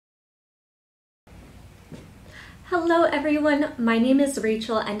Hello everyone, my name is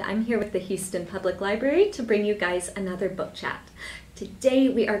Rachel and I'm here with the Houston Public Library to bring you guys another book chat. Today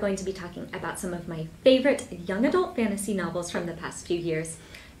we are going to be talking about some of my favorite young adult fantasy novels from the past few years.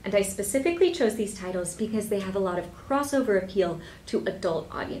 And I specifically chose these titles because they have a lot of crossover appeal to adult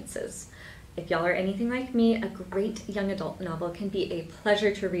audiences. If y'all are anything like me, a great young adult novel can be a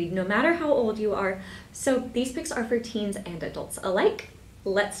pleasure to read no matter how old you are. So these picks are for teens and adults alike.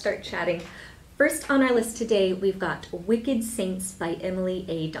 Let's start chatting. First on our list today, we've got Wicked Saints by Emily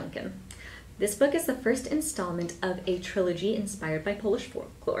A. Duncan. This book is the first installment of a trilogy inspired by Polish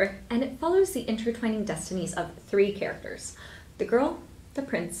folklore, and it follows the intertwining destinies of three characters: the girl, the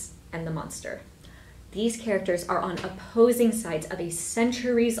prince, and the monster. These characters are on opposing sides of a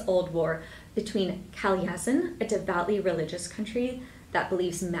centuries-old war between Kalyazin, a devoutly religious country that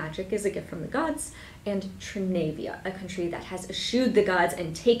believes magic is a gift from the gods, and Trinavia, a country that has eschewed the gods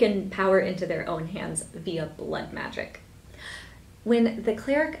and taken power into their own hands via blood magic. When the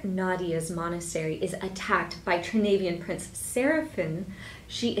cleric Nadia's monastery is attacked by Trinavian Prince Seraphin,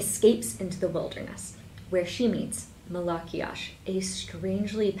 she escapes into the wilderness, where she meets Malakiash, a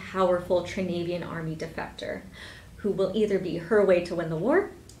strangely powerful Trinavian army defector, who will either be her way to win the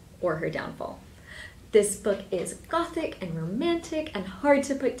war or her downfall. This book is gothic and romantic and hard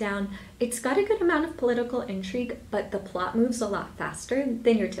to put down. It's got a good amount of political intrigue, but the plot moves a lot faster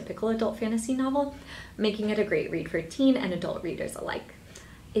than your typical adult fantasy novel, making it a great read for teen and adult readers alike.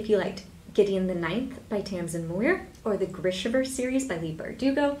 If you liked Gideon the Ninth by Tamsin Muir or the Grishaverse series by Leigh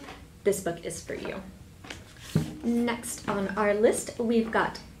Bardugo, this book is for you. Next on our list, we've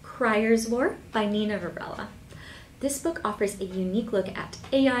got Crier's War by Nina Varela. This book offers a unique look at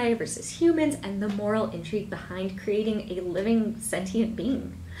AI versus humans and the moral intrigue behind creating a living sentient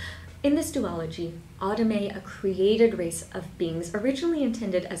being. In this duology, Autome, a created race of beings originally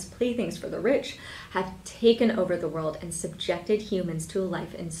intended as playthings for the rich, have taken over the world and subjected humans to a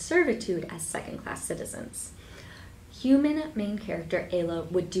life in servitude as second-class citizens. Human main character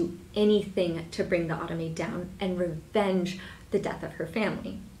Ayla would do anything to bring the Autome down and revenge the death of her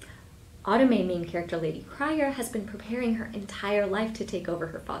family. Autome main character Lady Crier has been preparing her entire life to take over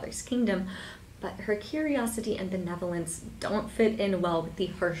her father's kingdom, but her curiosity and benevolence don't fit in well with the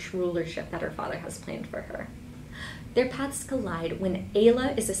harsh rulership that her father has planned for her. Their paths collide when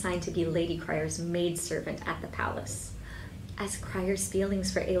Ayla is assigned to be Lady Crier's maidservant at the palace. As Crier's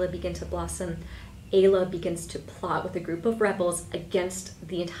feelings for Ayla begin to blossom, Ayla begins to plot with a group of rebels against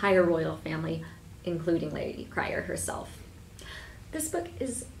the entire royal family, including Lady Crier herself. This book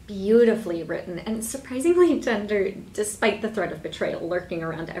is beautifully written and surprisingly tender despite the threat of betrayal lurking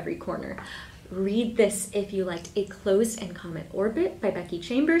around every corner. Read this if you liked A Closed and Comet Orbit by Becky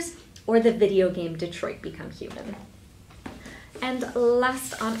Chambers or the video game Detroit Become Human. And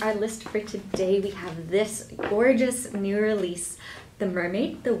last on our list for today, we have this gorgeous new release, The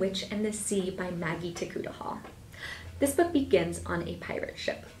Mermaid, the Witch, and the Sea by Maggie Takuta Hall. This book begins on a pirate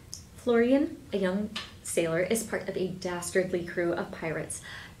ship. Florian, a young sailor, is part of a dastardly crew of pirates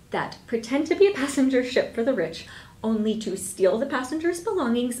that pretend to be a passenger ship for the rich, only to steal the passengers'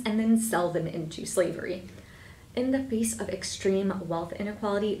 belongings and then sell them into slavery. In the face of extreme wealth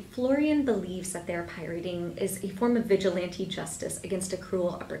inequality, Florian believes that their pirating is a form of vigilante justice against a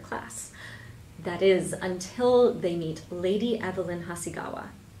cruel upper class. That is, until they meet Lady Evelyn Hasegawa.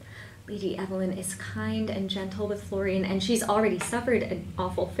 Lady Evelyn is kind and gentle with Florian, and she's already suffered an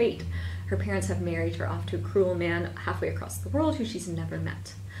awful fate. Her parents have married her off to a cruel man halfway across the world who she's never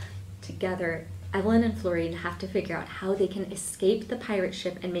met. Together, Evelyn and Florian have to figure out how they can escape the pirate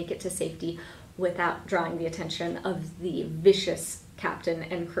ship and make it to safety without drawing the attention of the vicious captain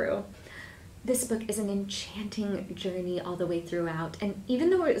and crew. This book is an enchanting journey all the way throughout, and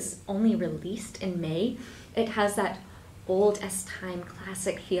even though it was only released in May, it has that old-as-time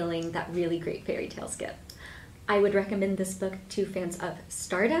classic feeling that really great fairy tales get. I would recommend this book to fans of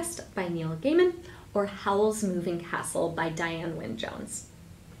Stardust by Neil Gaiman or Howl's Moving Castle by Diane Wynne Jones.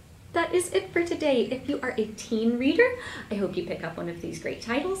 That is it for today. If you are a teen reader, I hope you pick up one of these great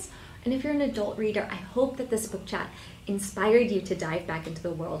titles. And if you're an adult reader, I hope that this book chat inspired you to dive back into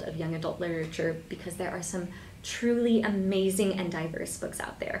the world of young adult literature, because there are some truly amazing and diverse books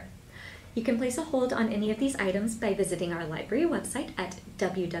out there. You can place a hold on any of these items by visiting our library website at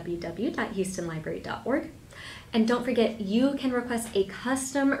www.houstonlibrary.org. And don't forget, you can request a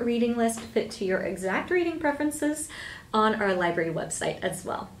custom reading list fit to your exact reading preferences on our library website as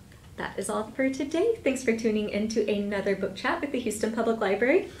well. That is all for today. Thanks for tuning in to another book chat with the Houston Public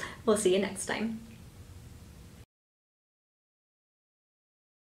Library. We'll see you next time.